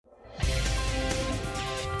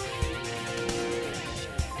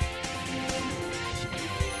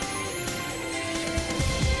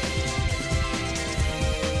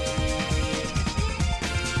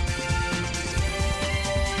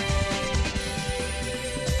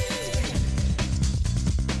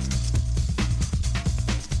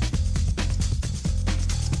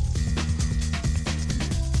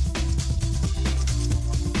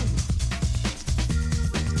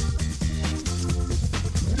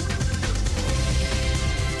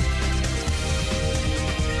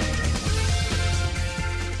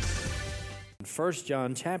1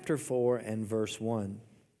 John chapter 4 and verse 1.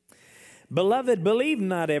 Beloved, believe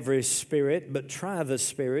not every spirit, but try the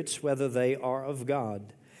spirits whether they are of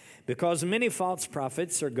God. Because many false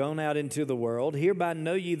prophets are gone out into the world. Hereby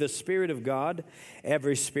know ye the Spirit of God.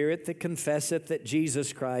 Every spirit that confesseth that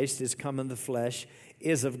Jesus Christ is come in the flesh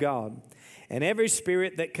is of God. And every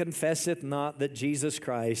spirit that confesseth not that Jesus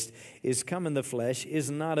Christ is come in the flesh is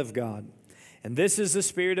not of God. And this is the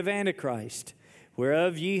spirit of Antichrist,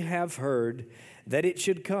 whereof ye have heard that it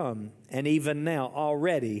should come, and even now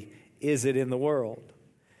already is it in the world.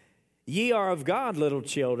 Ye are of God, little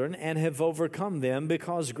children, and have overcome them,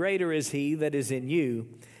 because greater is he that is in you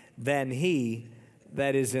than he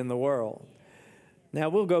that is in the world. Now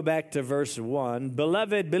we'll go back to verse 1.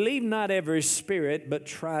 Beloved, believe not every spirit, but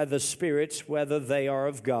try the spirits whether they are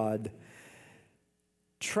of God.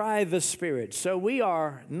 Try the spirits. So we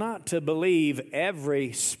are not to believe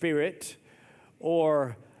every spirit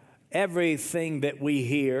or everything that we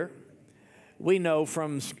hear. We know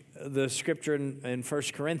from the scripture in 1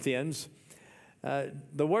 Corinthians,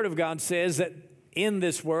 the Word of God says that in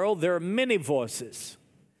this world there are many voices,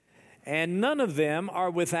 and none of them are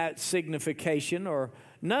without signification, or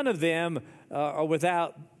none of them are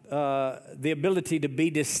without the ability to be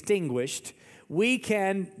distinguished. We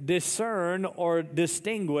can discern or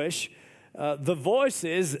distinguish the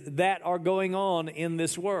voices that are going on in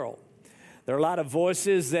this world. There are a lot of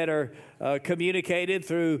voices that are communicated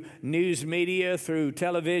through news media, through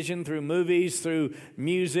television, through movies, through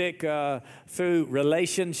music, through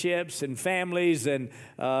relationships and families, and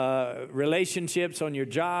relationships on your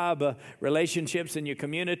job, relationships in your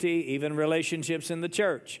community, even relationships in the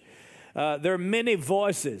church. There are many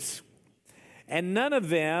voices, and none of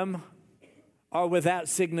them are without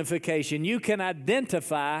signification. You can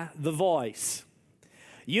identify the voice.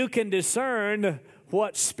 You can discern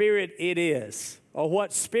what spirit it is, or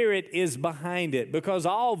what spirit is behind it, because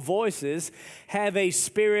all voices have a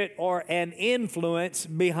spirit or an influence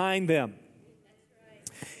behind them.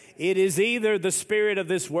 It is either the spirit of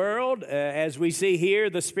this world, as we see here,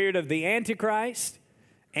 the spirit of the Antichrist,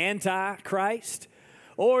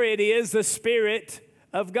 or it is the Spirit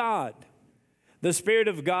of God. The Spirit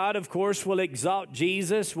of God, of course, will exalt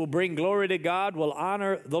Jesus, will bring glory to God, will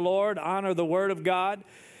honor the Lord, honor the Word of God.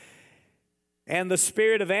 And the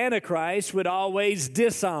spirit of Antichrist would always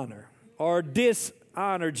dishonor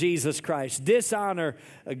Jesus Christ, dishonor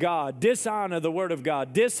God, dishonor the Word of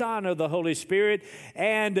God, dishonor the Holy Spirit,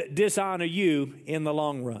 and dishonor you in the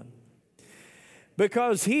long run.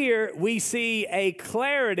 Because here we see a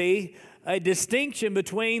clarity, a distinction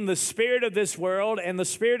between the spirit of this world and the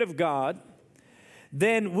Spirit of God.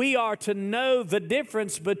 Then we are to know the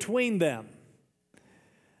difference between them.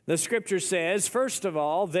 The Scripture says, first of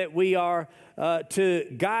all, that we are to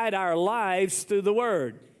guide our lives through the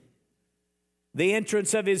Word. The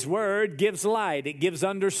entrance of His Word gives light. It gives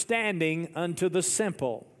understanding unto the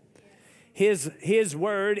simple. His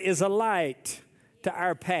Word is a light to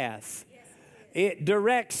our path. It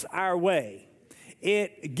directs our way.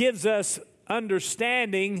 It gives us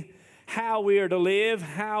understanding how we are to live,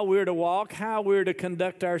 how we're to walk, how we're to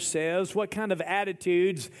conduct ourselves, what kind of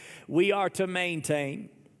attitudes we are to maintain.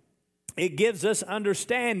 It gives us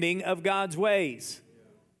understanding of God's ways.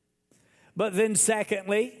 But then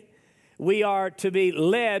secondly, we are to be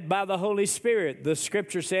led by the Holy Spirit. The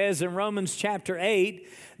Scripture says in Romans chapter 8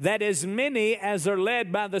 that as many as are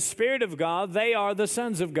led by the Spirit of God, they are the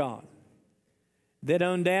sons of God. Then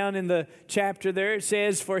on down in the chapter there it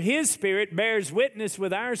says, for His Spirit bears witness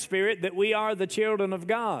with our spirit that we are the children of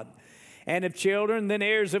God. And if children, then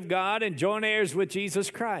heirs of God, and joint heirs with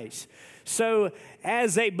Jesus Christ. So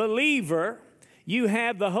as a believer, you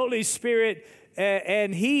have the Holy Spirit,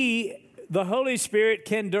 and the Holy Spirit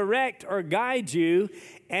can direct or guide you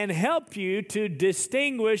and help you to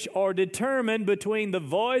distinguish or determine between the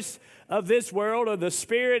voice of this world, or the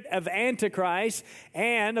spirit of Antichrist,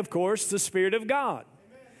 and of course the Spirit of God,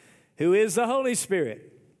 who is the Holy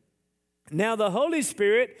Spirit. Now the Holy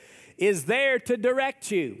Spirit is there to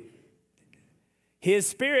direct you. His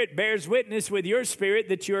Spirit bears witness with your spirit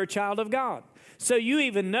that you're a child of God. So you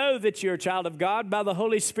even know that you're a child of God by the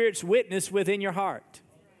Holy Spirit's witness within your heart.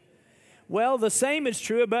 Well, the same is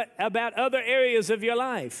true about other areas of your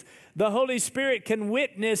life. The Holy Spirit can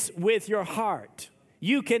witness with your heart.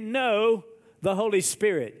 You can know the Holy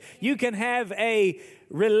Spirit. You can have a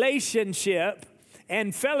relationship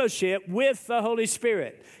and fellowship with the Holy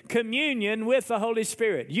Spirit, communion with the Holy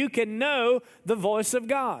Spirit. You can know the voice of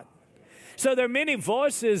God. So there are many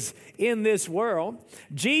voices in this world.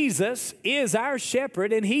 Jesus is our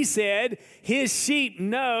shepherd, and He said His sheep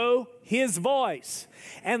know His voice.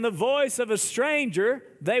 And the voice of a stranger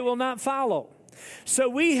they will not follow. So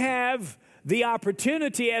we have the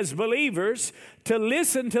opportunity as believers to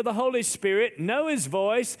listen to the Holy Spirit, know His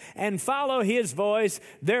voice, and follow His voice,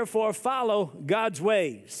 therefore follow God's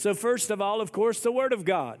ways. So first of all, of course, the Word of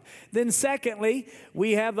God. Then secondly,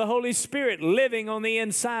 we have the Holy Spirit living on the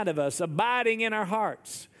inside of us, abiding in our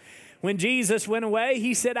hearts. When Jesus went away,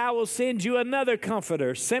 He said, I will send you another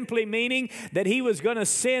comforter, simply meaning that He was going to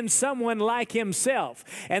send someone like Himself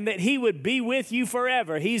and that He would be with you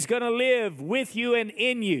forever. He's going to live with you and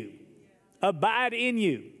in you, abide in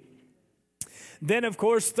you. Then, of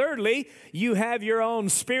course, thirdly, you have your own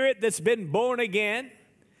spirit that's been born again,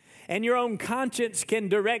 and your own conscience can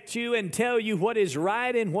direct you and tell you what is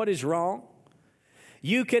right and what is wrong.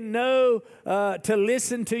 You can know to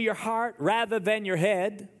listen to your heart rather than your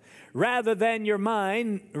head, rather than your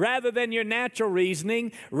mind, rather than your natural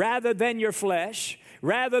reasoning, rather than your flesh,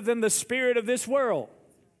 rather than the spirit of this world.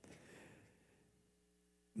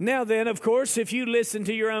 Now then, of course, if you listen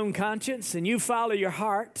to your own conscience and you follow your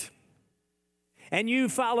heart and you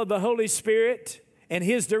follow the Holy Spirit and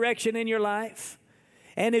His direction in your life,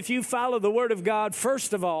 and if you follow the Word of God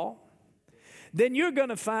first of all, then you're going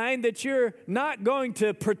to find that you're not going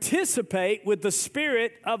to participate with the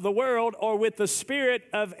spirit of the world or with the spirit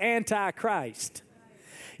of Antichrist.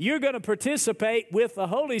 You're going to participate with the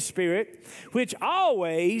Holy Spirit, which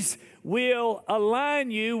always will align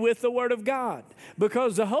you with the Word of God,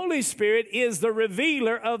 because the Holy Spirit is the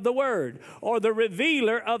revealer of the Word or the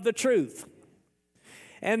revealer of the truth.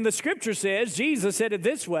 And the Scripture says, Jesus said it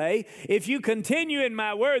this way, if you continue in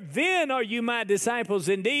my word, then are you my disciples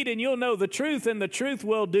indeed, and you'll know the truth, and the truth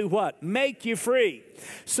will do what? Make you free.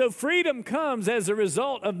 So freedom comes as a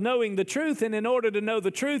result of knowing the truth, and in order to know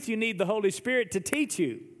the truth, you need the Holy Spirit to teach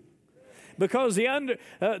you. Because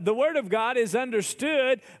the Word of God is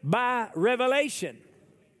understood by revelation.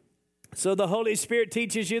 So the Holy Spirit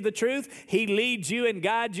teaches you the truth. He leads you and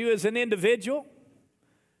guides you as an individual.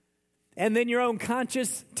 And then your own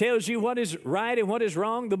conscience tells you what is right and what is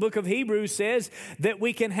wrong. The book of Hebrews says that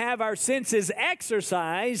we can have our senses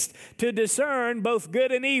exercised to discern both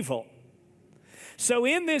good and evil. So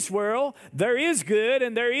in this world, there is good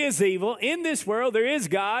and there is evil. In this world, there is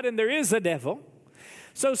God and there is a devil.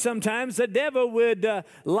 So sometimes the devil would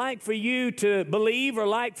like for you to believe or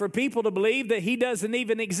like for people to believe that he doesn't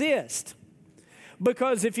even exist.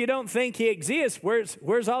 Because if you don't think he exists,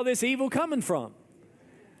 where's all this evil coming from?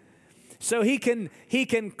 So he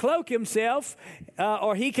can cloak himself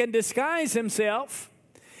or he can disguise himself.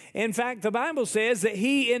 In fact, the Bible says that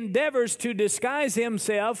he endeavors to disguise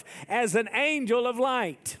himself as an angel of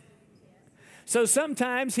light. So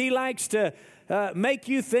sometimes he likes to make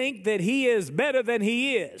you think that he is better than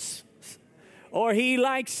he is. Or he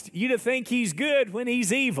likes you to think he's good when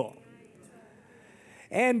he's evil.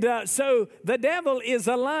 And so the devil is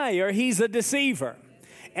a liar. He's a deceiver.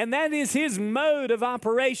 And that is his mode of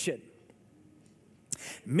operation.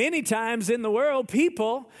 Many times in the world,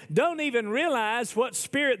 people don't even realize what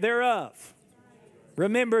spirit they're of.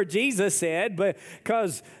 Remember, Jesus said,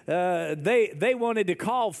 because they wanted to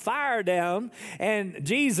call fire down, and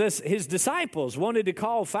Jesus, his disciples, wanted to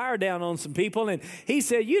call fire down on some people, and he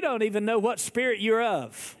said, you don't even know what spirit you're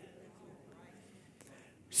of.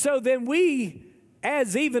 So then we,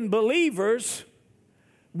 as even believers,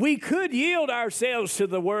 we could yield ourselves to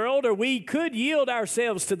the world, or we could yield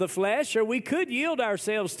ourselves to the flesh, or we could yield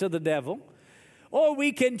ourselves to the devil, or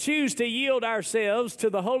we can choose to yield ourselves to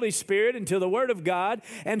the Holy Spirit and to the Word of God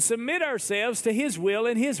and submit ourselves to His will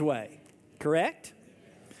and His way. Correct?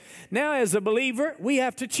 Now, as a believer, we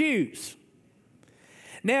have to choose.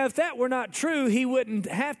 Now, if that were not true, He wouldn't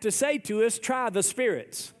have to say to us, try the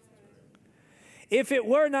spirits. If it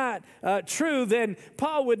were not true, then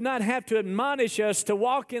Paul would not have to admonish us to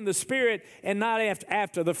walk in the Spirit and not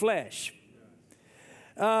after the flesh.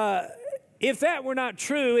 If that were not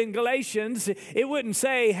true in Galatians, it wouldn't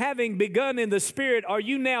say, having begun in the Spirit, are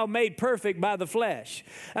you now made perfect by the flesh?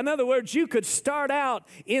 In other words, you could start out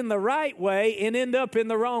in the right way and end up in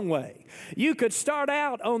the wrong way. You could start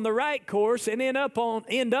out on the right course and end up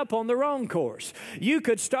on the wrong course. You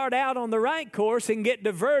could start out on the right course and get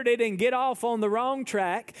diverted and get off on the wrong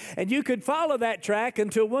track. And you could follow that track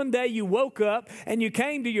until one day you woke up and you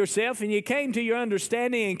came to yourself and you came to your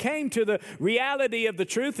understanding and came to the reality of the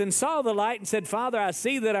truth and saw the light and said, Father, I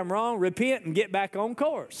see that I'm wrong, repent and get back on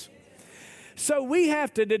course. So we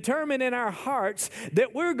have to determine in our hearts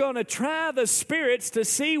that we're going to try the spirits to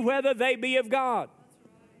see whether they be of God.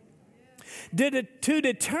 To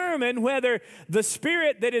determine whether the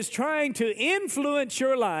spirit that is trying to influence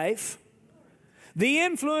your life, the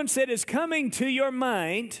influence that is coming to your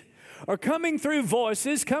mind, or coming through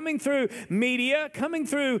voices, coming through media, coming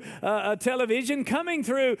through television, coming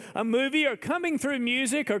through a movie, or coming through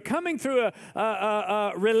music, or coming through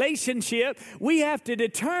a relationship, we have to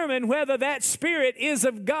determine whether that spirit is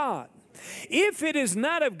of God. If it is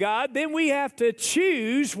not of God, then we have to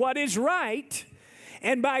choose what is right.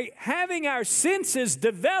 And by having our senses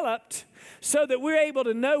developed so that we're able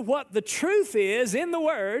to know what the truth is in the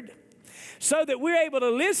Word, so that we're able to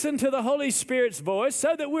listen to the Holy Spirit's voice,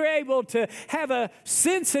 so that we're able to have a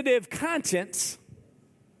sensitive conscience,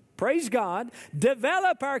 praise God,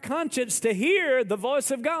 develop our conscience to hear the voice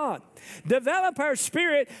of God, develop our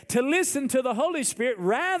spirit to listen to the Holy Spirit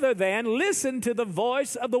rather than listen to the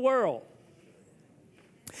voice of the world.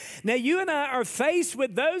 Now, you and I are faced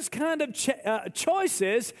with those kind of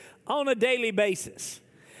choices on a daily basis.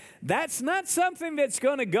 That's not something that's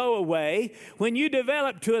going to go away. When you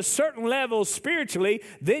develop to a certain level spiritually,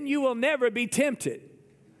 then you will never be tempted.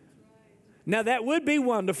 Now, that would be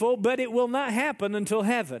wonderful, but it will not happen until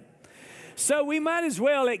heaven. So we might as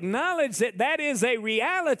well acknowledge that that is a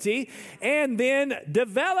reality and then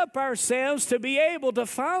develop ourselves to be able to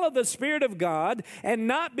follow the Spirit of God and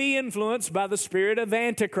not be influenced by the spirit of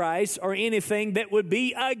Antichrist or anything that would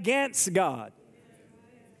be against God.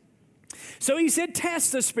 So he said,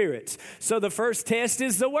 test the spirits. So the first test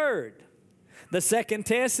is the Word. The second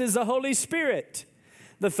test is the Holy Spirit.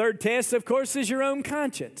 The third test, of course, is your own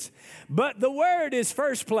conscience. But the Word is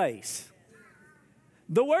first place.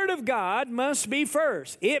 The Word of God must be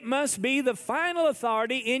first. It must be the final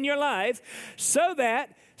authority in your life, so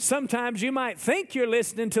that sometimes you might think you're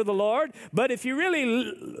listening to the Lord, but if you really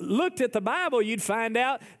looked at the Bible, you'd find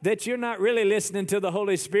out that you're not really listening to the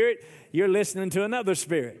Holy Spirit. You're listening to another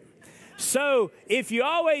spirit. So if you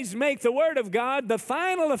always make the Word of God the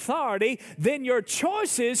final authority, then your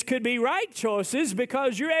choices could be right choices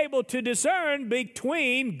because you're able to discern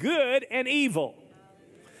between good and evil.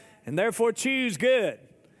 And therefore choose good,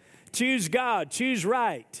 choose God, choose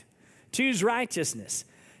right, choose righteousness,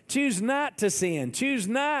 choose not to sin, choose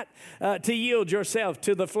not to yield yourself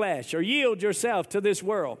to the flesh or yield yourself to this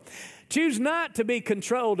world. Choose not to be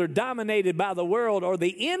controlled or dominated by the world or the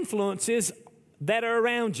influences that are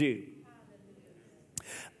around you.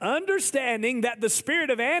 Understanding that the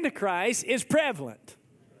spirit of Antichrist is prevalent.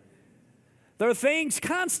 There are things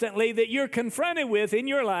constantly that you're confronted with in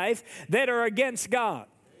your life that are against God.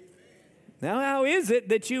 Now, how is it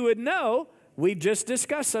that you would know? We've just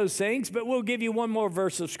discussed those things, but we'll give you one more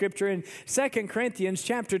verse of Scripture. In 2 Corinthians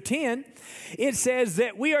chapter 10, it says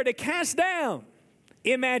that we are to cast down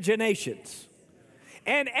imaginations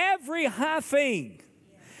and every high thing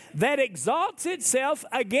that exalts itself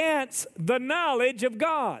against the knowledge of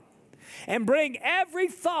God, and bring every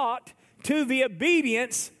thought to the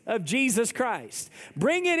obedience of Jesus Christ.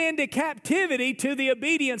 Bring it into captivity to the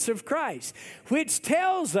obedience of Christ, which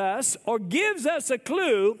tells us or gives us a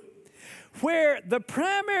clue where the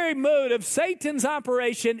primary mode of Satan's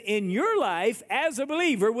operation in your life as a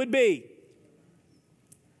believer would be.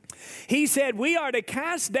 He said we are to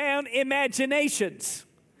cast down imaginations.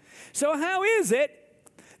 So how is it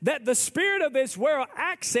that the spirit of this world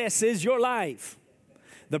accesses your life?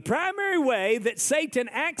 The primary way that Satan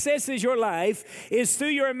accesses your life is through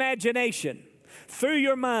your imagination, through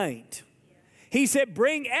your mind. He said,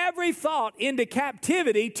 bring every thought into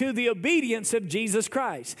captivity to the obedience of Jesus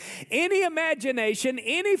Christ. Any imagination,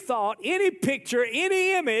 any thought, any picture,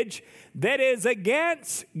 any image that is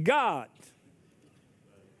against God,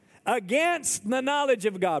 against the knowledge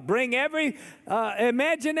of God. Bring every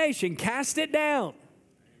imagination, cast it down,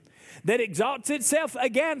 that exalts itself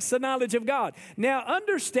against the knowledge of God. Now,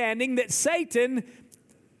 understanding that Satan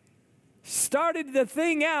started the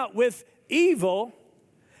thing out with evil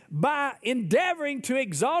by endeavoring to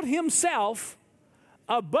exalt himself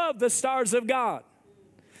above the stars of God.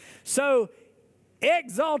 So,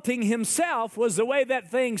 exalting himself was the way that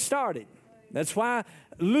thing started. That's why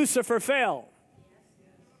Lucifer fell.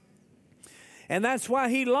 And that's why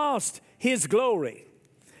he lost his glory.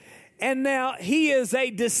 And now he is a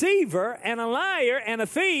deceiver and a liar and a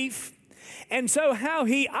thief. And so how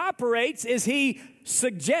he operates is he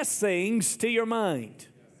suggests things to your mind.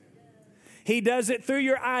 He does it through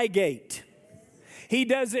your eye gate. He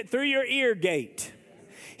does it through your ear gate.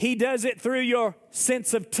 He does it through your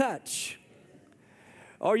sense of touch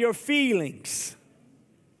or your feelings.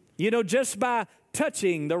 You know, just by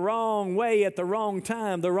touching the wrong way at the wrong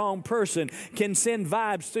time, the wrong person can send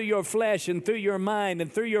vibes through your flesh and through your mind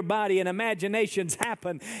and through your body, and imaginations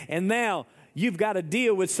happen. And now you've got to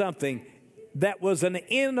deal with something that was an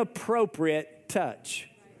inappropriate touch.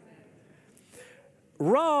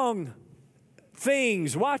 Wrong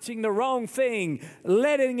things, watching the wrong thing,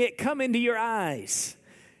 letting it come into your eyes.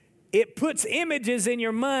 It puts images in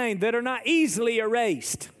your mind that are not easily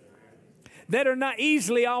erased, that are not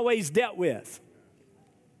easily always dealt with.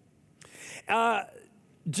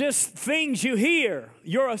 Just things you hear,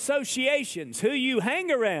 your associations, who you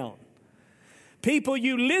hang around, people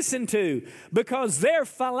you listen to, because their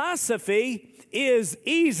philosophy is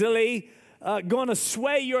easily going to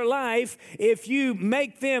sway your life if you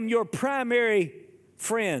make them your primary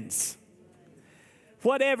friends.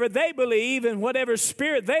 Whatever they believe and whatever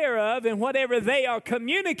spirit they are of and whatever they are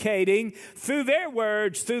communicating through their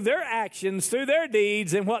words, through their actions, through their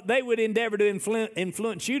deeds, and what they would endeavor to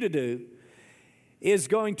influence you to do is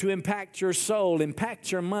going to impact your soul,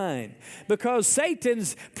 impact your mind. Because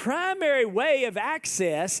Satan's primary way of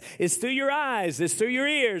access is through your eyes, is through your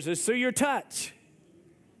ears, is through your touch,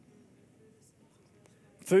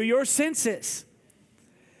 through your senses.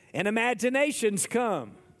 And imaginations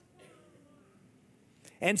come.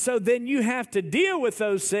 And so then you have to deal with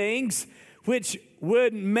those things which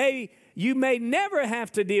you may never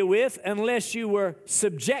have to deal with unless you were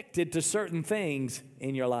subjected to certain things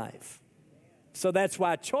in your life. So that's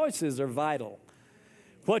why choices are vital.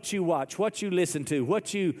 What you watch, what you listen to,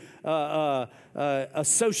 what you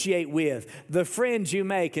associate with, the friends you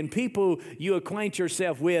make and people you acquaint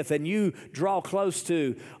yourself with and you draw close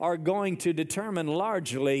to are going to determine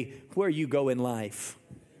largely where you go in life.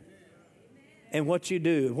 And what you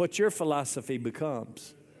do, what your philosophy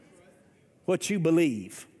becomes, what you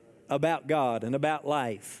believe about God and about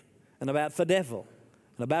life and about the devil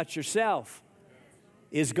and about yourself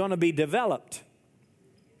is going to be developed.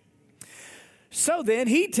 So then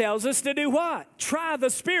he tells us to do what? Try the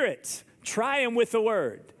spirits. Try them with the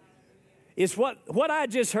word. Is what I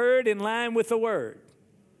just heard in line with the word?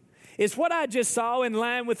 Is what I just saw in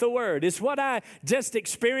line with the word? Is what I just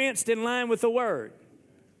experienced in line with the word?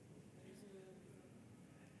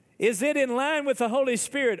 Is it in line with the Holy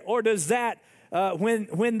Spirit, or does that,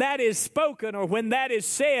 when that is spoken or when that is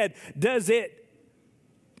said, does it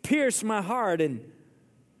pierce my heart and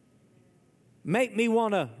make me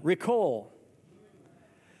want to recoil?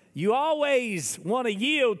 You always want to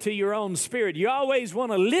yield to your own spirit. You always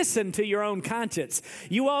want to listen to your own conscience.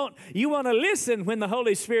 You want to listen when the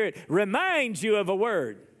Holy Spirit reminds you of a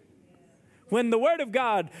word. When the Word of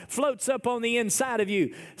God floats up on the inside of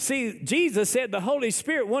you. See, Jesus said the Holy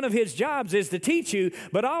Spirit, one of His jobs is to teach you,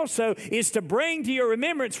 but also is to bring to your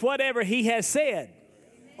remembrance whatever He has said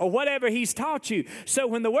or whatever He's taught you. So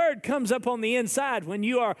when the Word comes up on the inside, when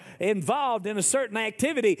you are involved in a certain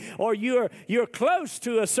activity or you're close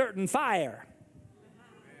to a certain fire,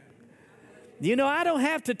 you know, I don't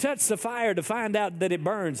have to touch the fire to find out that it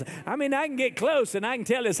burns. I mean, I can get close and I can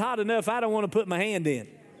tell it's hot enough I don't want to put my hand in.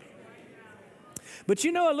 But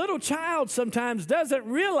you know, a little child sometimes doesn't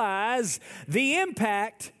realize the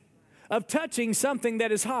impact of touching something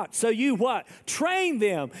that is hot. So you what? Train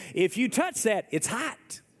them. If you touch that, it's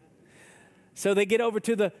hot. So they get over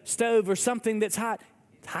to the stove or something that's hot.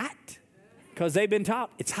 It's hot. Because they've been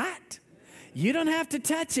taught it's hot. You don't have to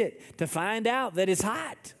touch it to find out that it's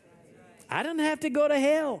hot. I don't have to go to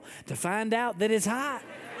hell to find out that it's hot.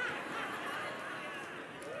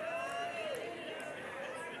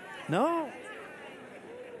 No.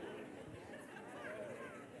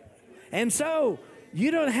 And so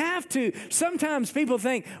you don't have to. Sometimes people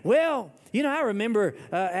think, well, you know, I remember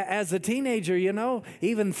as a teenager, you know,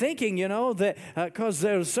 even thinking, you know, that because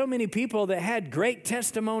there were so many people that had great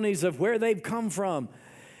testimonies of where they've come from.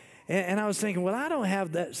 And I was thinking, well, I don't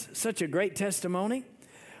have such a great testimony.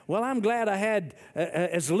 Well, I'm glad I had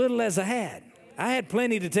as little as I had. I had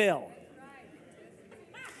plenty to tell.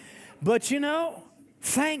 But, you know,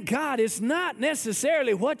 thank God it's not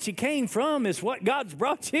necessarily what you came from, it's what God's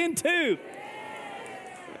brought you into.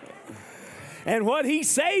 And what He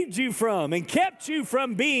saved you from and kept you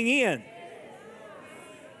from being in.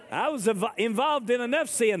 I was involved in enough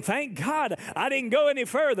sin. Thank God I didn't go any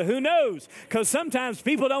further. Who knows? Because sometimes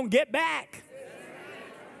people don't get back.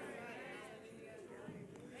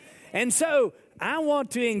 And so I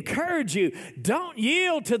want to encourage you, don't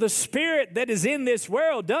yield to the spirit that is in this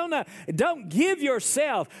world. Don't give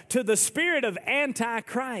yourself to the spirit of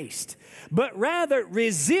Antichrist, but rather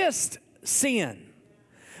resist sin.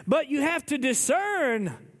 But you have to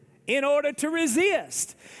discern in order to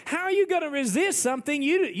resist. How are you going to resist something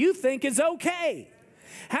you think is okay?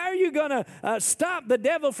 How are you going to stop the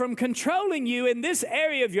devil from controlling you in this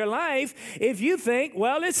area of your life if you think,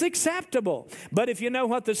 well, it's acceptable? But if you know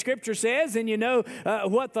what the Scripture says and you know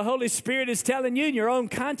what the Holy Spirit is telling you and your own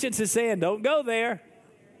conscience is saying, don't go there.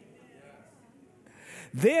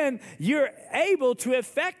 then you're able to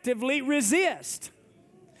effectively resist.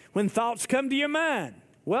 When thoughts come to your mind,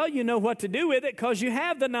 well, you know what to do with it because you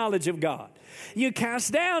have the knowledge of God. You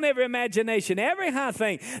cast down every imagination, every high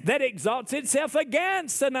thing that exalts itself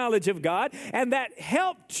against the knowledge of God, and that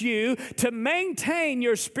helped you to maintain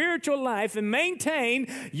your spiritual life and maintain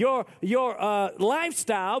your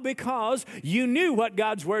lifestyle because you knew what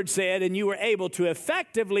God's Word said, and you were able to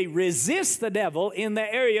effectively resist the devil in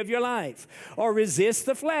the area of your life, or resist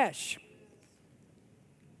the flesh.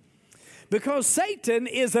 Because Satan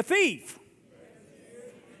is a thief.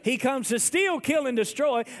 He comes to steal, kill, and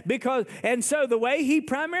destroy. And so the way he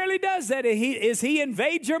primarily does that is he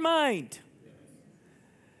invades your mind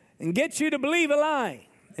and gets you to believe a lie.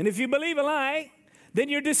 And if you believe a lie, then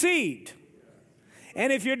you're deceived.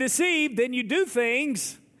 And if you're deceived, then you do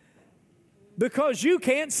things because you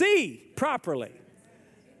can't see properly.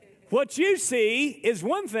 What you see is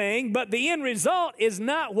one thing, but the end result is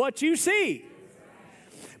not what you see.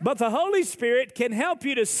 But the Holy Spirit can help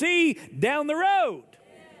you to see down the road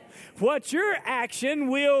what your action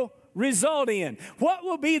will result in. What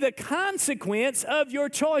will be the consequence of your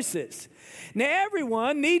choices? Now,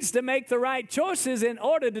 everyone needs to make the right choices in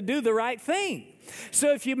order to do the right thing.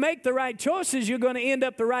 So if you make the right choices, you're going to end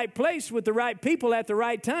up the right place with the right people at the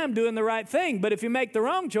right time doing the right thing. But if you make the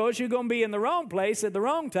wrong choice, you're going to be in the wrong place at the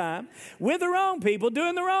wrong time with the wrong people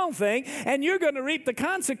doing the wrong thing, and you're going to reap the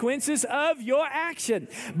consequences of your action.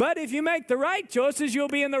 But if you make the right choices, you'll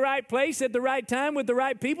be in the right place at the right time with the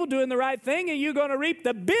right people doing the right thing, and you're going to reap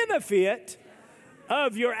the benefit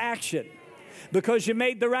of your action. Because you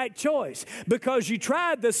made the right choice. Because you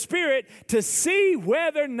tried the Spirit to see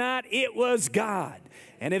whether or not it was God.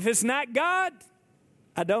 And if it's not God,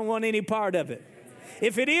 I don't want any part of it.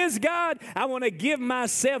 If it is God, I want to give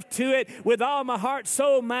myself to it with all my heart,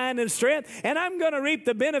 soul, mind, and strength. And I'm going to reap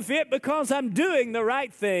the benefit because I'm doing the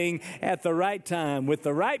right thing at the right time with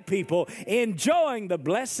the right people, enjoying the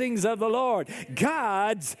blessings of the Lord.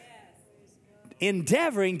 God's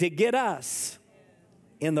endeavoring to get us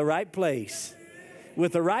in the right place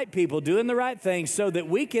with the right people doing the right thing so that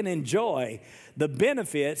we can enjoy the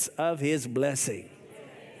benefits of His blessing.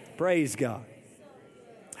 Praise God.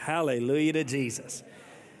 Hallelujah to Jesus.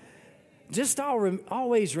 Just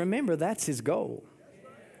always remember that's His goal.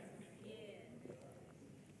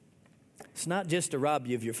 It's not just to rob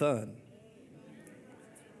you of your fun.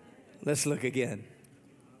 Let's look again.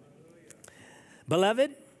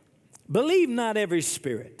 Beloved, believe not every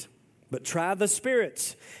spirit, but try the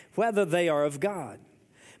spirits, whether they are of God.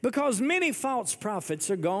 Because many false prophets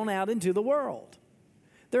are gone out into the world.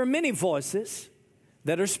 There are many voices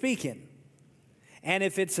that are speaking. And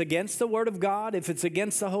if it's against the Word of God, if it's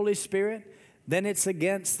against the Holy Spirit, then it's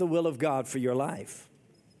against the will of God for your life.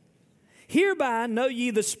 Hereby know ye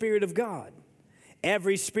the Spirit of God.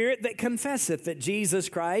 Every spirit that confesseth that Jesus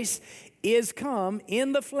Christ is come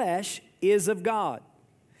in the flesh is of God.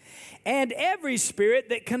 And every spirit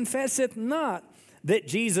that confesseth not that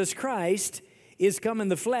Jesus Christ is come in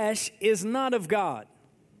the flesh is not of God.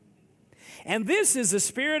 And this is the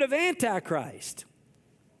spirit of Antichrist,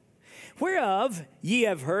 whereof ye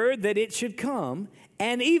have heard that it should come,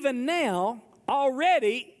 and even now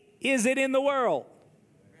already is it in the world.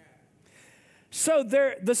 So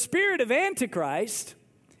the spirit of Antichrist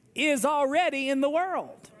is already in the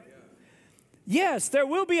world. Yes, there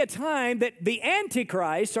will be a time that the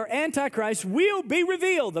Antichrist or Antichrist will be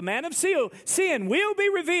revealed. The man of sin will be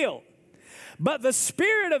revealed. But the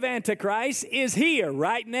spirit of Antichrist is here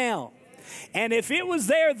right now. And if it was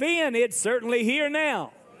there then, it's certainly here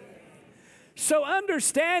now. So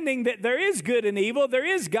understanding that there is good and evil, there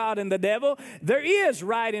is God and the devil, there is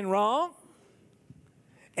right and wrong,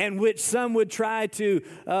 and which some would try to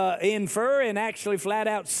infer and actually flat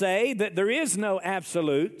out say that there is no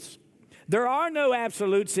absolutes. There are no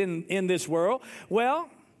absolutes in this world. Well,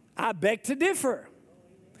 I beg to differ.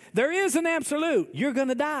 There is an absolute. You're going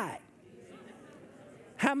to die.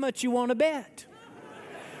 How much you want to bet?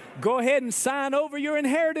 Go ahead and sign over your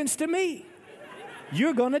inheritance to me.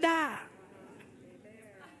 You're going to die.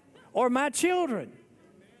 Or my children.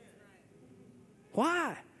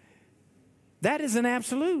 Why? That is an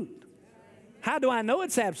absolute. How do I know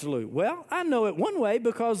it's absolute? Well, I know it one way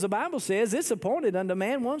because the Bible says it's appointed unto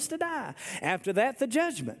man once to die. After that, the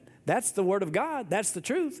judgment. That's the Word of God. That's the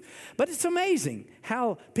truth. But it's amazing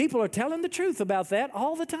how people are telling the truth about that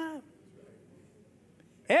all the time.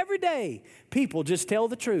 Every day, people just tell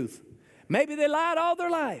the truth. Maybe they lied all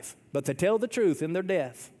their life, but they tell the truth in their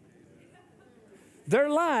death. Their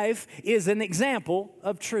life is an example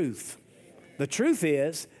of truth. The truth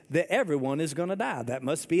is that everyone is going to die. That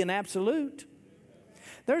must be an absolute.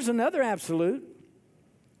 There's another absolute.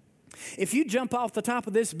 If you jump off the top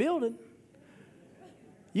of this building,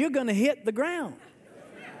 you're going to hit the ground.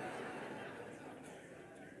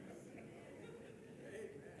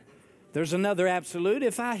 There's another absolute.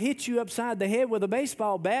 If I hit you upside the head with a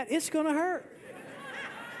baseball bat, it's going to hurt.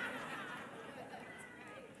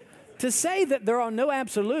 To say that there are no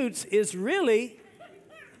absolutes is really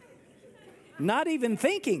not even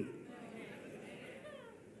thinking.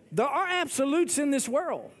 There are absolutes in this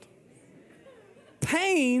world.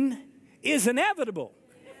 Pain is inevitable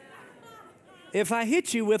if I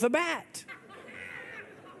hit you with a bat.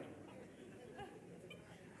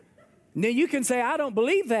 Now you can say, I don't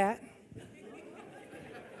believe that.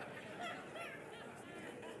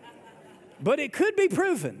 But it could be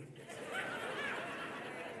proven.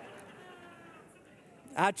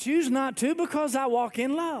 I choose not to because I walk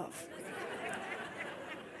in love.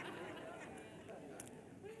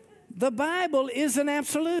 The Bible is an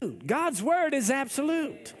absolute. God's word is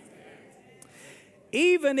absolute.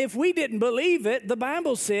 Even if we didn't believe it, the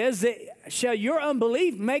Bible says that shall your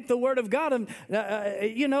unbelief make the word of God,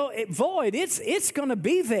 void. It's going to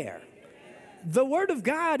be there. The word of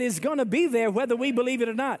God is going to be there whether we believe it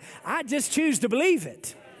or not. I just choose to believe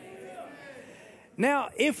it. Now,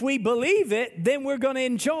 if we believe it, then we're going to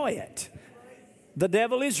enjoy it. The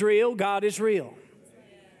devil is real. God is real.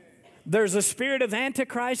 There's a spirit of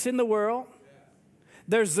Antichrist in the world.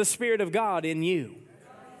 There's the Spirit of God in you.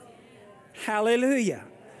 Hallelujah.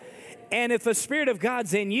 And if the Spirit of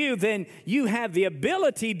God's in you, then you have the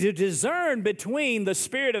ability to discern between the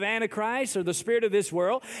spirit of Antichrist or the spirit of this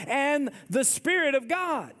world and the Spirit of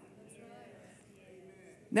God.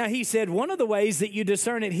 Now, he said one of the ways that you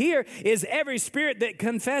discern it here is every spirit that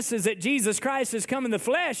confesses that Jesus Christ has come in the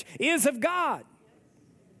flesh is of God.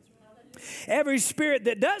 Every spirit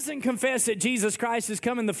that doesn't confess that Jesus Christ has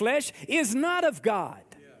come in the flesh is not of God.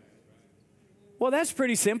 Well, that's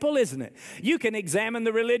pretty simple, isn't it? You can examine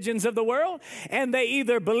the religions of the world, and they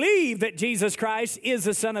either believe that Jesus Christ is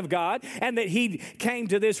the Son of God and that he came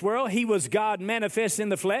to this world. He was God manifest in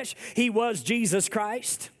the flesh. He was Jesus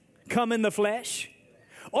Christ come in the flesh.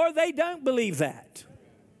 Or they don't believe that.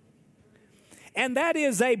 And that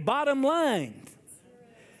is a bottom line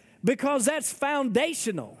because that's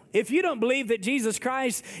foundational. If you don't believe that Jesus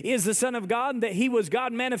Christ is the Son of God and that he was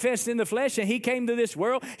God manifest in the flesh and he came to this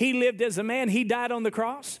world, he lived as a man, he died on the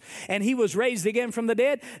cross, and he was raised again from the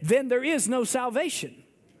dead, then there is no salvation.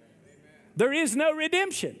 There is no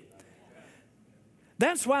redemption.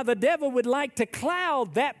 That's why the devil would like to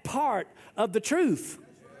cloud that part of the truth.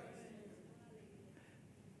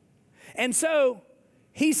 And so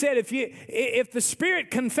he said, if the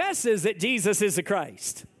Spirit confesses that Jesus is the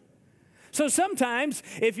Christ. So sometimes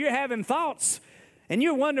if you're having thoughts and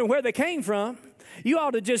you're wondering where they came from, you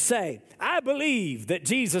ought to just say, I believe that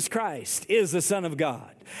Jesus Christ is the Son of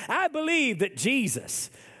God. I believe that Jesus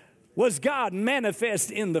was God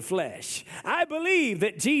manifest in the flesh. I believe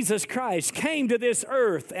that Jesus Christ came to this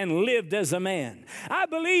earth and lived as a man. I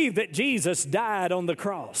believe that Jesus died on the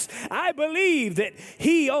cross. I believe that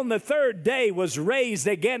he on the third day was raised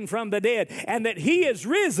again from the dead and that he is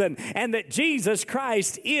risen and that Jesus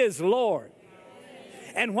Christ is Lord.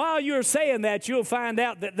 And while you're saying that, you'll find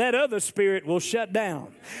out that that other spirit will shut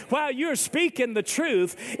down. While you're speaking the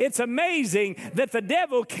truth, it's amazing that the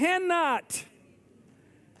devil cannot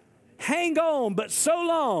hang on but so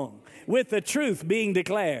long with the truth being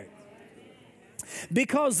declared,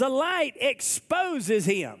 because the light exposes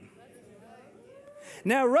him.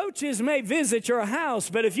 Now, roaches may visit your house,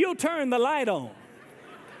 but if you'll turn the light on,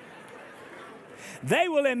 they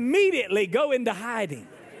will immediately go into hiding.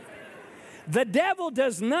 The devil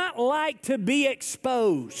does not like to be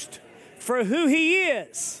exposed for who he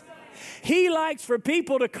is. He likes for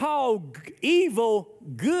people to call evil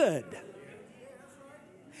good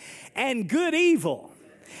and good evil.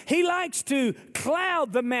 He likes to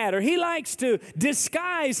cloud the matter. He likes to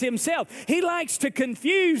disguise himself. He likes to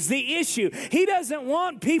confuse the issue. He doesn't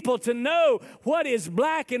want people to know what is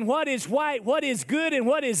black and what is white, what is good and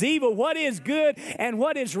what is evil, what is good and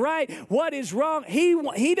what is right, what is wrong.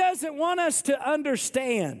 He doesn't want us to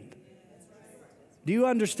understand. Do you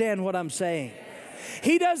understand what I'm saying?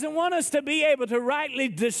 He doesn't want us to be able to rightly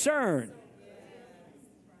discern.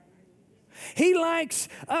 He likes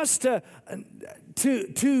us to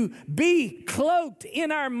be cloaked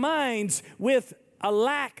in our minds with a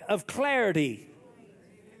lack of clarity.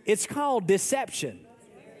 It's called deception.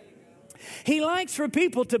 He likes for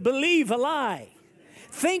people to believe a lie,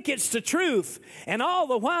 think it's the truth, and all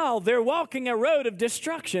the while they're walking a road of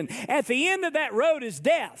destruction. At the end of that road is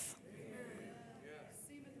death.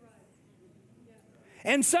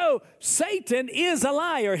 And so Satan is a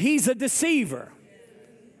liar. He's a deceiver.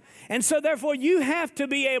 And so therefore you have to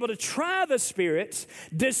be able to try the spirits,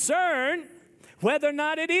 discern whether or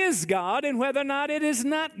not it is God and whether or not it is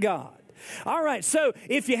not God. All right, so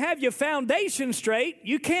if you have your foundation straight,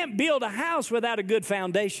 you can't build a house without a good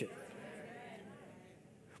foundation.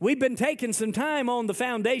 We've been taking some time on the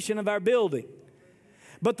foundation of our building.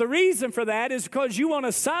 But the reason for that is because you want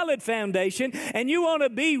a solid foundation and you want to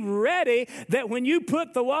be ready that when you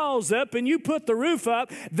put the walls up and you put the roof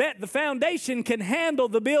up, that the foundation can handle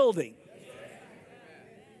the building.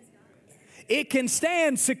 It can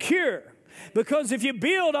stand secure. Because if you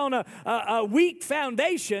build on a weak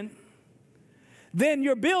foundation, then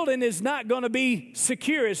your building is not going to be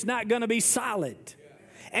secure. It's not going to be solid.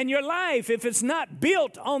 And your life, if it's not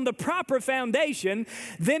built on the proper foundation,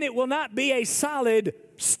 then it will not be a solid,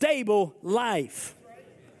 stable life.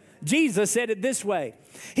 Jesus said it this way.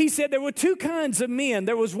 He said there were two kinds of men.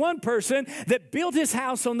 There was one person that built his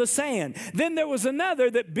house on the sand. Then there was another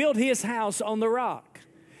that built his house on the rock.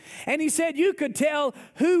 And he said you could tell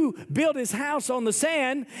who built his house on the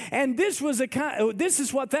sand, and this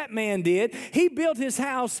is what that man did. He built his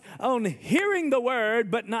house on hearing the word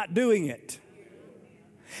but not doing it.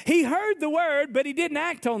 He heard the word, but he didn't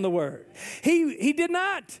act on the word. He did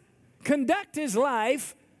not conduct his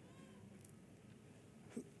life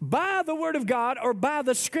by the word of God or by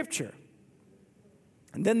the scripture.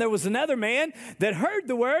 And then there was another man that heard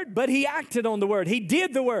the word, but he acted on the word. He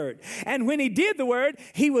did the word. And when he did the word,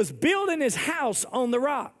 he was building his house on the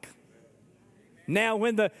rock. Now,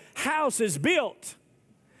 when the house is built,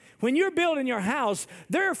 when you're building your house,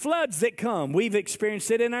 there are floods that come. We've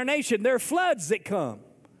experienced it in our nation. There are floods that come.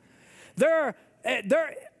 There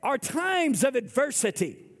are times of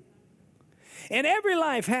adversity. And every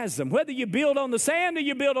life has them, whether you build on the sand or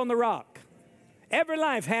you build on the rock. Every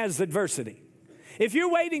life has adversity. If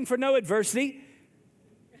you're waiting for no adversity,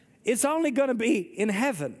 it's only going to be in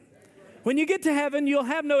heaven. When you get to heaven, you'll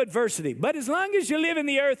have no adversity. But as long as you live in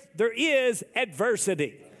the earth, there is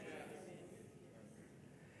adversity.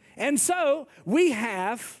 And so we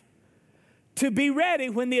have to be ready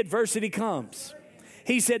when the adversity comes.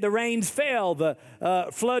 He said the rains fell, the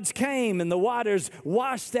floods came, and the waters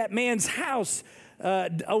washed that man's house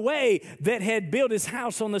away that had built his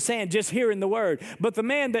house on the sand, just hearing the word. But the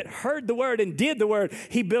man that heard the word and did the word,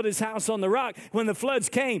 he built his house on the rock. When the floods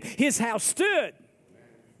came, his house stood.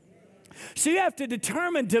 So you have to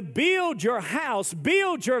determine to build your house,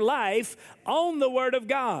 build your life on the word of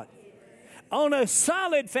God, on a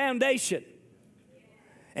solid foundation.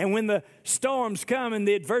 And when the storms come and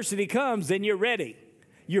the adversity comes, then you're ready.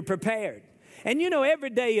 You're prepared. And you know,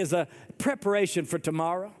 every day is a preparation for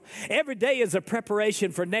tomorrow. Every day is a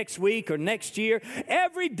preparation for next week or next year.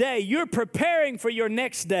 Every day you're preparing for your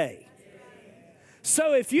next day.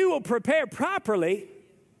 So if you will prepare properly,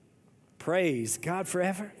 praise God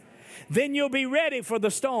forever, then you'll be ready for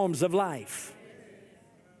the storms of life.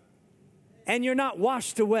 And you're not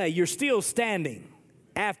washed away. You're still standing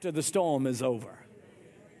after the storm is over.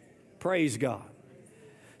 Praise God.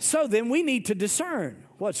 So then we need to discern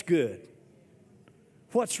what's good.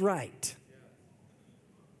 What's right?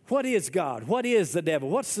 What is God? What is the devil?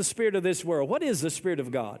 What's the spirit of this world? What is the spirit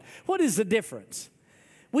of God? What is the difference?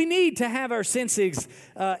 We need to have our senses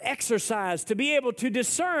exercised to be able to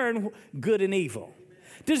discern good and evil,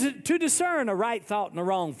 to discern a right thought and a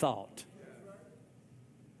wrong thought,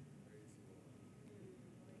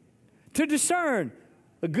 to discern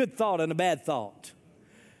a good thought and a bad thought,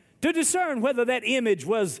 to discern whether that image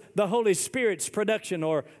was the Holy Spirit's production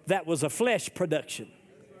or that was a flesh production.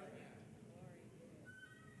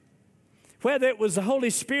 Whether it was the Holy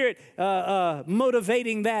Spirit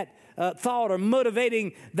motivating that thought or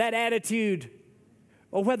motivating that attitude,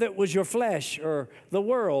 or whether it was your flesh or the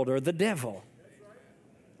world or the devil.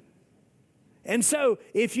 And so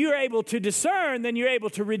if you're able to discern, then you're able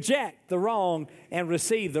to reject the wrong and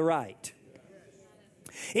receive the right.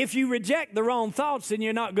 If you reject the wrong thoughts, then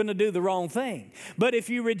you're not going to do the wrong thing. But if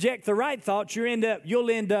you reject the right thoughts, you'll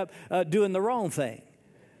end up doing the wrong thing.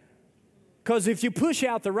 Because if you push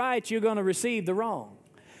out the right, you're going to receive the wrong.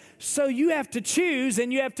 So you have to choose,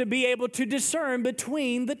 and you have to be able to discern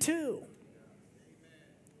between the two.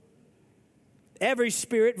 Every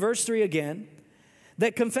spirit, verse 3 again,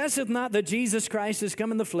 that confesseth not that Jesus Christ is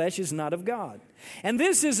come in the flesh is not of God. And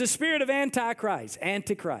this is the spirit of Antichrist,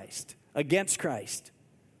 against Christ.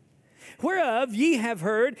 Whereof ye have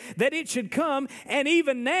heard that it should come, and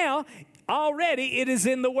even now already it is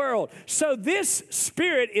in the world. So this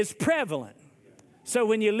spirit is prevalent. So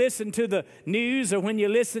when you listen to the news, or when you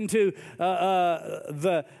listen to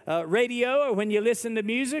the radio, or when you listen to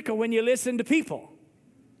music, or when you listen to people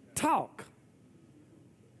talk,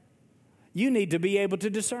 You need to be able to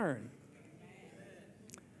discern.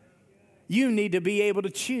 You need to be able to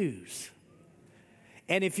choose.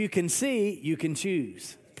 And if you can see, you can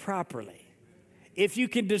choose properly. If you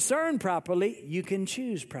can discern properly, you can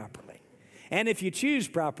choose properly. And if you choose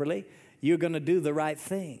properly, you're going to do the right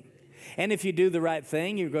thing. And if you do the right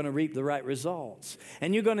thing, you're going to reap the right results.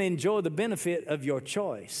 And you're going to enjoy the benefit of your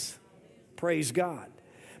choice. Praise God.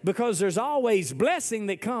 Because there's always blessing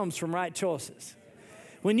that comes from right choices.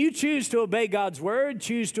 When you choose to obey God's word,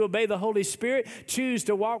 choose to obey the Holy Spirit, choose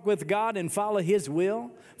to walk with God and follow His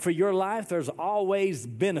will for your life, there's always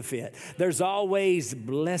benefit. There's always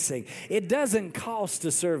blessing. It doesn't cost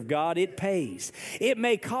to serve God, it pays. It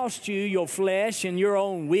may cost you your flesh and your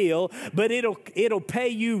own will, but it'll pay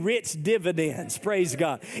you rich dividends. Praise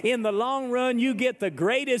God. In the long run, you get the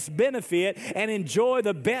greatest benefit and enjoy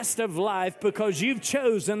the best of life because you've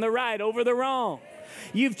chosen the right over the wrong.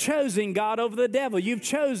 You've chosen God over the devil. You've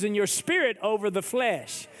chosen your spirit over the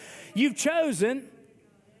flesh. You've chosen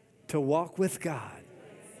to walk with God.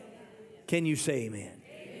 Can you say amen?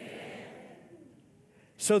 Amen.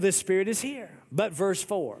 So this spirit is here. But verse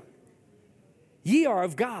 4, ye are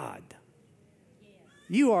of God.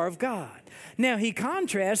 You are of God. Now he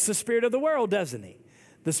contrasts the spirit of the world, doesn't he?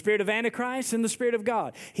 The spirit of Antichrist and the spirit of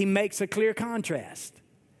God. He makes a clear contrast.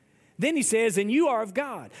 Then he says, and you are of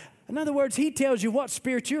God. In other words, he tells you what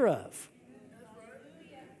spirit you're of.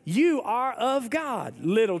 You are of God,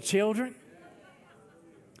 little children.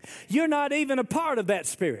 You're not even a part of that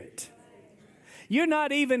spirit. You're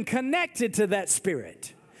not even connected to that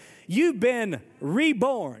spirit. You've been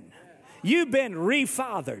reborn. You've been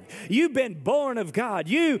refathered. You've been born of God.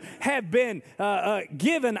 You have been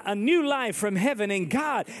given a new life from heaven, and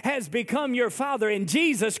God has become your Father, and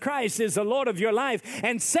Jesus Christ is the Lord of your life,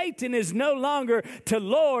 and Satan is no longer to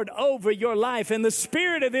lord over your life, and the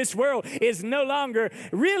spirit of this world is no longer,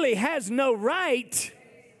 really has no right,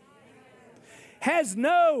 has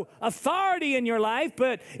no authority in your life.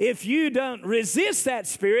 But if you don't resist that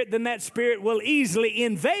spirit, then that spirit will easily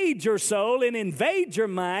invade your soul and invade your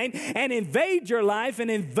mind and invade your life and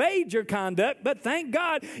invade your conduct. But thank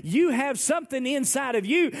God you have something inside of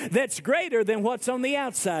you that's greater than what's on the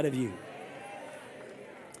outside of you.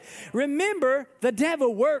 Remember, the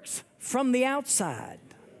devil works from the outside.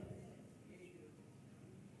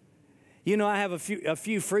 You know, I have a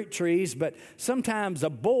few fruit trees, but sometimes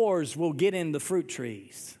the borers will get in the fruit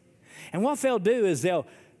trees. And what they'll do is they'll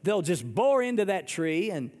just bore into that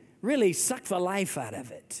tree and really suck the life out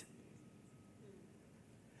of it.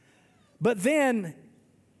 But then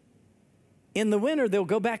in the winter, they'll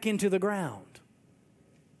go back into the ground.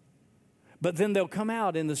 But then they'll come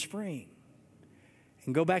out in the spring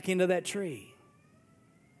and go back into that tree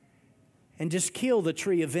and just kill the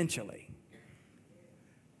tree eventually.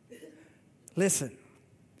 Listen,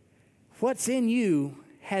 what's in you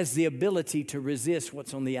has the ability to resist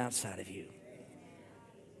what's on the outside of you.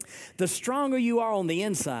 The stronger you are on the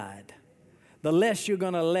inside, the less you're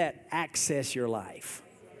going to let access your life.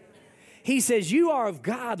 He says, you are of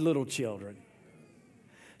God, little children.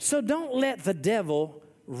 So don't let the devil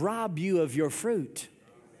rob you of your fruit.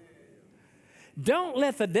 Don't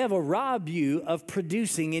let the devil rob you of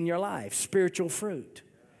producing in your life spiritual fruit.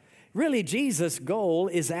 Really, Jesus' goal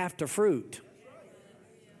is after fruit.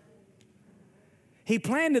 He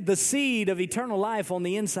planted the seed of eternal life on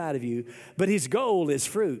the inside of you, but his goal is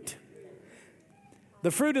fruit.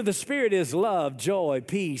 The fruit of the Spirit is love, joy,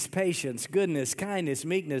 peace, patience, goodness, kindness,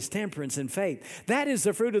 meekness, temperance, and faith. That is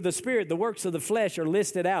the fruit of the Spirit. The works of the flesh are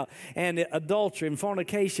listed out, and adultery and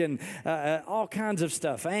fornication, all kinds of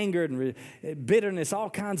stuff, anger and bitterness, all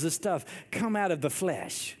kinds of stuff come out of the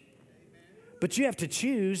flesh. But you have to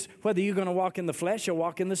choose whether you're going to walk in the flesh or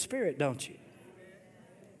walk in the Spirit, don't you?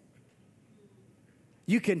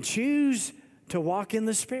 You can choose to walk in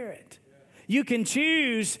the Spirit. You can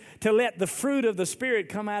choose to let the fruit of the Spirit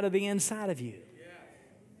come out of the inside of you.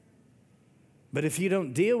 But if you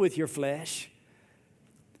don't deal with your flesh,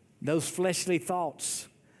 those fleshly thoughts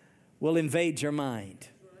will invade your mind.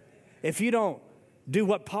 If you don't do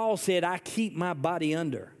what Paul said, I keep my body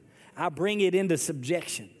under. I bring it into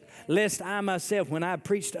subjection. Lest I myself, when I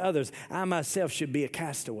preach to others, I myself should be a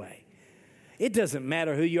castaway. It doesn't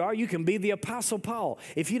matter who you are. You can be the Apostle Paul.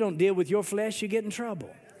 If you don't deal with your flesh, you get in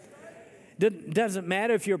trouble. Doesn't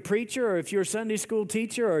matter if you're a preacher or if you're a Sunday school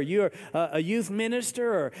teacher or you're a youth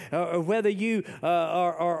minister or whether you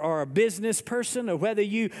are a business person or whether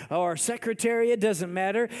you are a secretary. It doesn't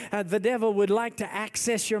matter. The devil would like to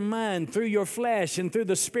access your mind through your flesh and through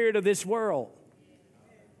the spirit of this world.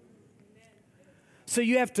 So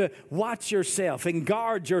you have to watch yourself and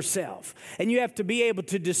guard yourself. And you have to be able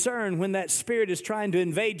to discern when that spirit is trying to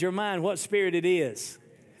invade your mind, what spirit it is.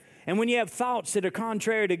 And when you have thoughts that are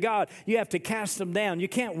contrary to God, you have to cast them down. You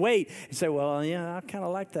can't wait and say, well, yeah, I kind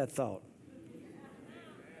of like that thought.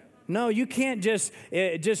 No, you can't just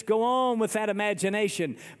go on with that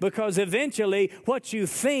imagination, because eventually what you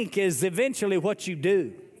think is eventually what you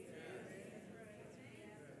do.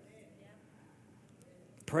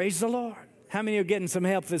 Praise the Lord. How many are getting some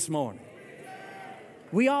help this morning?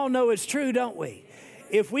 We all know it's true, don't we?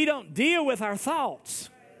 If we don't deal with our thoughts,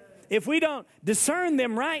 if we don't discern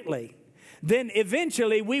them rightly, then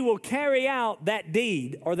eventually we will carry out that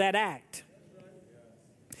deed or that act.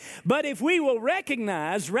 But if we will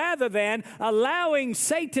recognize, rather than allowing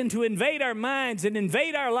Satan to invade our minds and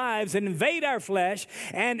invade our lives and invade our flesh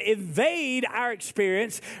and invade our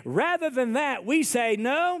experience, rather than that, we say,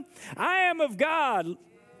 no, I am of God.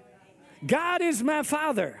 God is my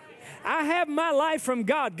Father. I have my life from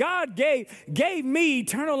God. God gave me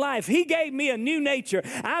eternal life. He gave me a new nature.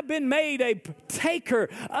 I've been made a partaker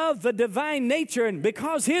of the divine nature. And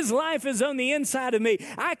because His life is on the inside of me,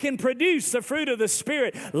 I can produce the fruit of the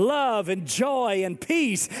Spirit, love and joy and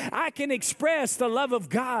peace. I can express the love of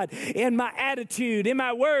God in my attitude, in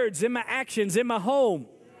my words, in my actions, in my home.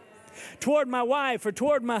 Toward my wife or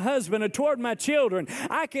toward my husband or toward my children.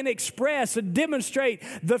 I can express and demonstrate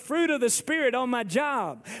the fruit of the Spirit on my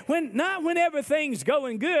job. Not when everything's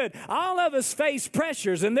going good. All of us face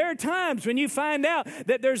pressures, and there are times when you find out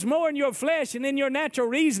that there's more in your flesh and in your natural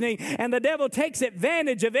reasoning, and the devil takes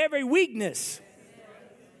advantage of every weakness.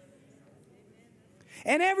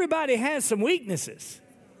 And everybody has some weaknesses.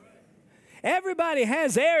 Everybody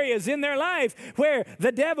has areas in their life where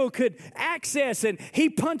the devil could access, and he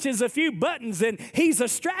punches a few buttons, and he's a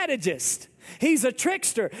strategist. He's a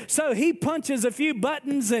trickster. So he punches a few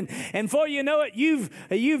buttons, and before you know it,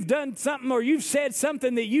 you've done something, or you've said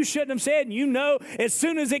something that you shouldn't have said, and you know as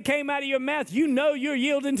soon as it came out of your mouth, you know you're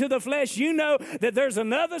yielding to the flesh. You know that there's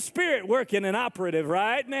another spirit working and operative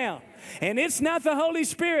right now. And it's not the Holy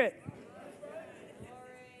Spirit.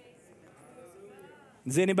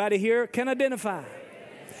 Does anybody here can identify?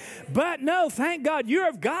 But no, thank God, you're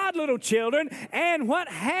of God, little children, and what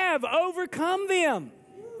have overcome them.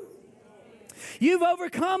 You've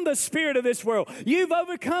overcome the spirit of this world. You've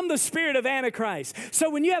overcome the spirit of Antichrist. So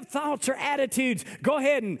when you have thoughts or attitudes, go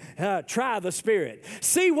ahead and try the Spirit.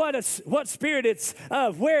 See what spirit it's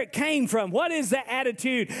of, where it came from. What is that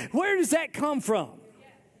attitude? Where does that come from?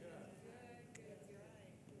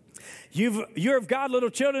 You're of God, little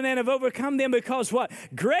children, and have overcome them, because what?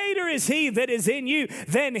 Greater is He that is in you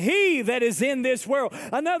than he that is in this world.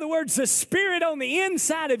 In other words, the spirit on the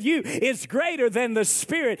inside of you is greater than the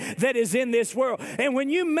spirit that is in this world. And when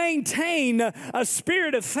you maintain a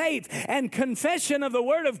spirit of faith and confession of the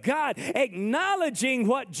Word of God, acknowledging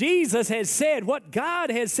what Jesus has said, what God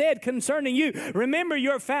has said concerning you, remember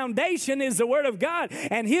your foundation is the Word of God,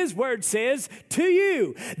 and His Word says to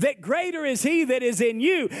you that greater is He that is in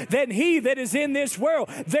you than he that is in this world.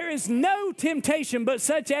 There is no temptation but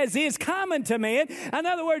such as is common to man. In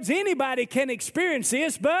other words, anybody can experience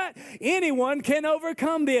this, but anyone can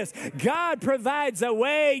overcome this. God provides a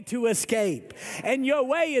way to escape. And your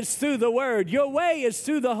way is through the Word. Your way is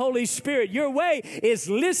through the Holy Spirit. Your way is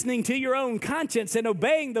listening to your own conscience and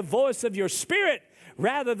obeying the voice of your spirit,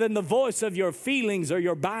 rather than the voice of your feelings or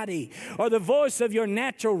your body or the voice of your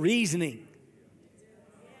natural reasoning.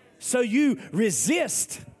 So you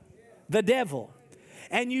resist the devil,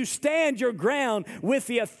 and you stand your ground with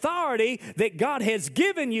the authority that God has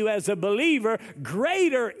given you as a believer.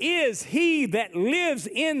 Greater is He that lives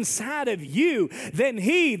inside of you than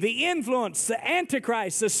he, the influence, the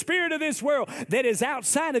Antichrist, the spirit of this world that is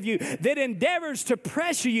outside of you, that endeavors to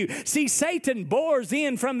pressure you. See, Satan bores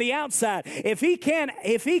in from the outside. If he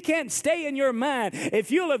can't stay in your mind,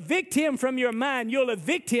 if you'll evict him from your mind, you'll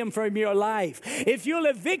evict him from your life. If you'll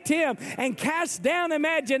evict him and cast down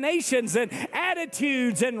imaginations and attitudes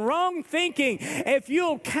and wrong thinking, if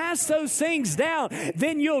you'll cast those things down,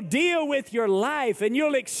 then you'll deal with your life, and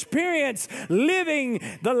you'll experience living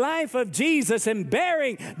the life of Jesus and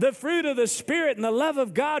bearing the fruit of the Spirit, and the love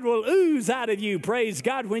of God will ooze out of you. Praise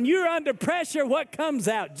God. When you're under pressure, what comes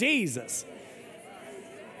out? Jesus.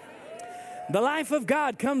 The life of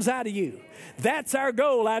God comes out of you. That's our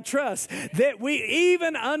goal, I trust, that we,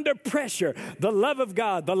 even under pressure, the love of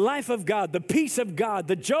God, the life of God, the peace of God,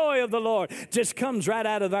 the joy of the Lord just comes right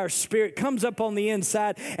out of our spirit, comes up on the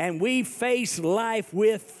inside, and we face life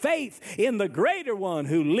with faith in the greater one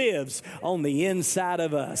who lives on the inside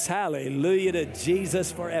of us. Hallelujah to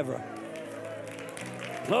Jesus forever.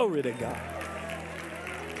 Glory to God.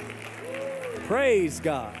 Praise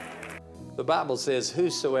God. The Bible says,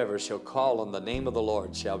 whosoever shall call on the name of the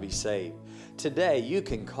Lord shall be saved. Today, you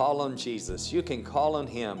can call on Jesus. You can call on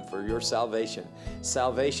Him for your salvation.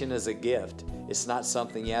 Salvation is a gift. It's not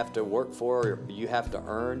something you have to work for or you have to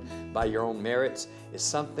earn by your own merits. It's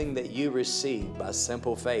something that you receive by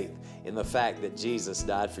simple faith in the fact that Jesus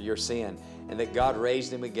died for your sin and that God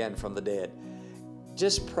raised Him again from the dead.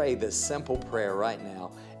 Just pray this simple prayer right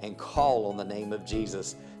now and call on the name of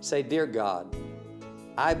Jesus. Say, Dear God,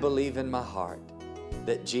 I believe in my heart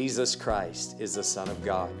that Jesus Christ is the Son of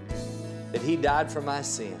God, that He died for my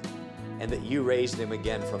sin, and that You raised Him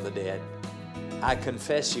again from the dead. I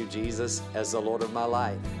confess You, Jesus, as the Lord of my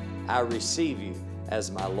life. I receive You as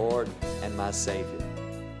my Lord and my Savior.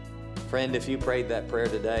 Friend, if you prayed that prayer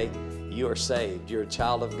today, you are saved. You're a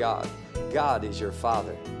child of God. God is your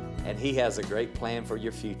Father, and He has a great plan for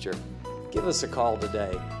your future. Give us a call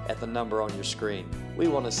today at the number on your screen. We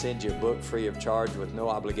want to send you a book free of charge with no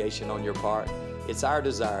obligation on your part. It's our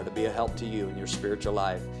desire to be a help to you in your spiritual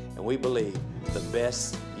life, and we believe the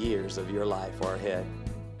best years of your life are ahead.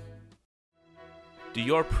 Do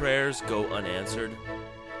your prayers go unanswered?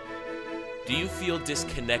 Do you feel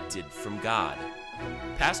disconnected from God?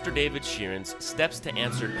 Pastor David Sheeran's Steps to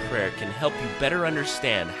Answered Prayer can help you better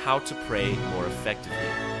understand how to pray more effectively.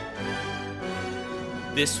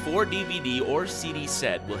 This 4-DVD or CD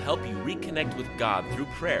set will help you reconnect with God through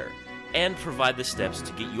prayer and provide the steps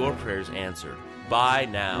to get your prayers answered. Buy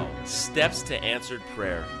now, Steps to Answered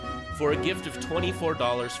Prayer, for a gift of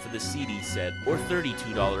 $24 for the CD set or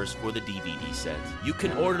 $32 for the DVD set. You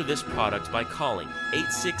can order this product by calling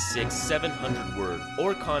 866-700-WORD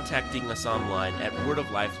or contacting us online at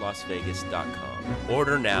wordoflifelasvegas.com.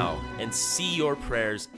 Order now and see your prayers